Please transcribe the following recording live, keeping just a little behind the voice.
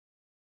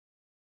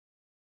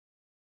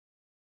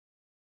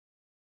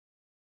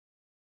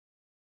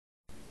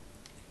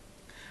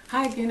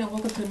Hi again and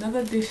welcome to another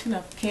edition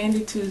of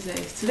Candy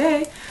Tuesdays.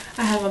 Today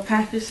I have a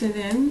package sent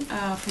in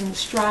from the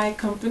Stride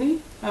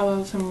company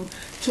of some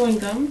chewing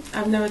gum.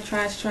 I've never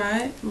tried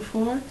Stride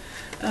before.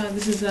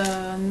 This is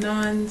a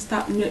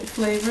non-stop mint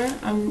flavor.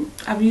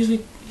 I've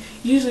usually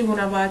when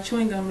I buy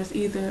chewing gum it's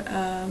either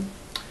I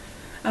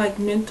like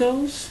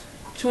Mentos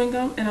chewing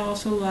gum, and I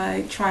also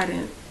like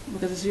Trident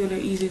because it's really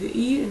easy to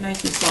eat and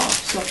nice and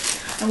soft. So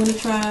I'm going to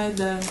try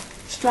the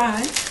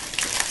Stride.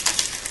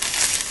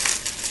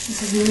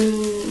 This is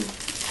new.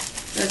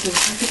 I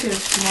think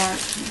it's smart.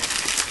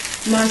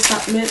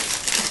 Non-stop mint.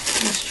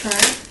 Let's try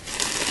it.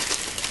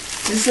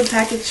 This is a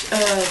package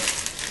of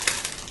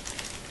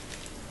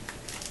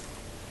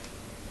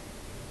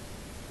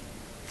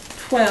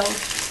 12.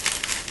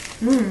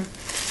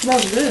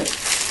 Smells good.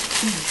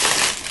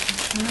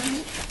 Try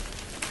it.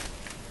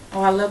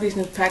 Oh, I love these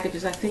new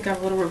packages. I think I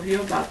wrote a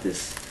review about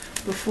this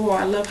before.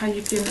 I love how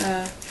you can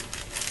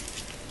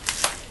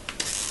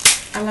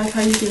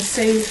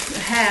save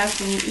half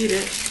when you eat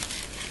it,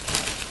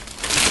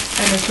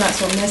 and it's not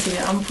so messy.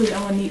 I'm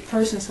a neat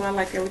person, so I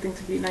like everything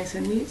to be nice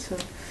and neat. So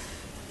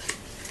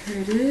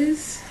here it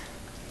is.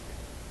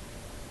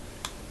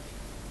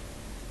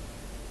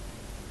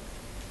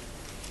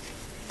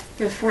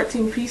 There's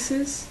 14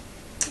 pieces,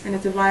 and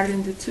it's divided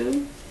into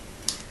two.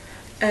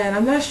 And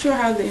I'm not sure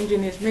how the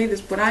engineers made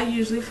this, but I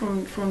usually,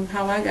 from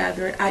how I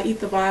gather it, I eat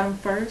the bottom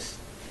first.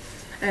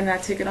 And I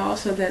take it off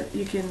so that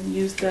you can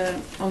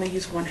only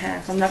use one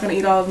half. I'm not going to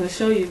eat all of them to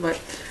show you, but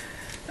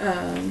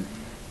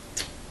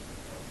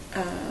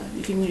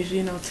you can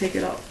usually, take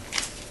it off.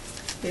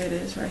 There it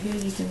is, right here.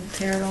 You can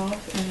tear it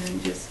off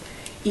and just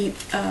eat,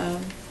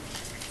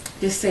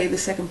 just save the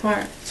second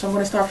part. So I'm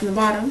going to start from the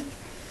bottom.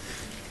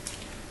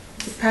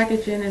 The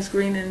packaging is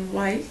green and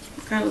white.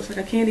 It kind of looks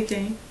like a candy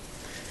cane.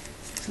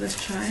 So let's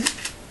try it.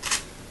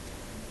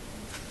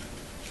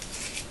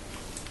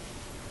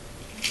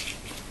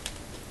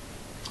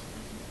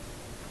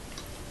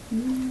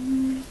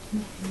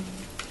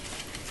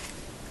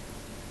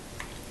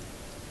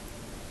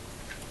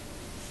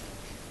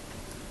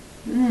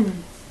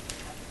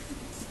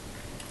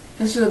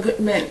 This is a good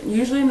mint.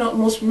 Usually,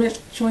 most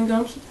mint chewing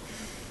gums,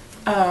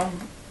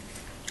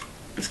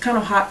 it's kind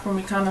of hot for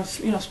me, kind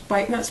of, not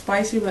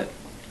spicy, but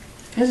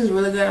this is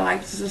really good. I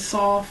like this. Is a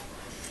soft,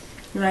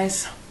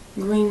 nice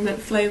green mint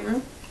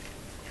flavor.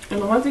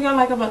 And the one thing I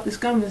like about this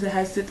gum is it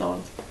has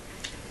xylitol,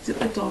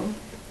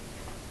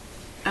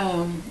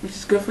 which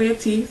is good for your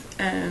teeth,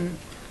 and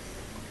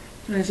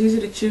it's easy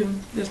to chew.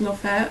 There's no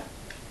fat,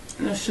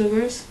 no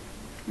sugars,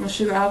 no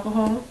sugar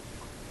alcohol.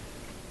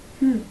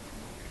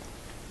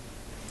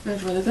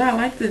 That's really good. I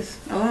like this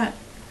a lot.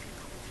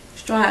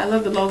 Let's try it. I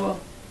love the logo.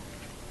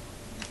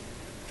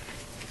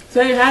 So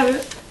there you have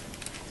it.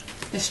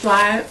 Let's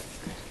try it.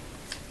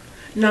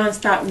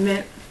 Non-stop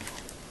mint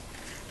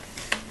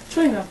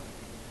chewing gum.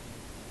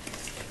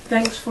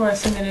 Thanks for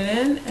sending it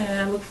in,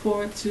 and I look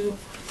forward to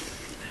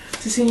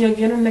seeing you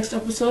again in the next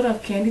episode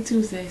of Candy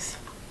Tuesdays.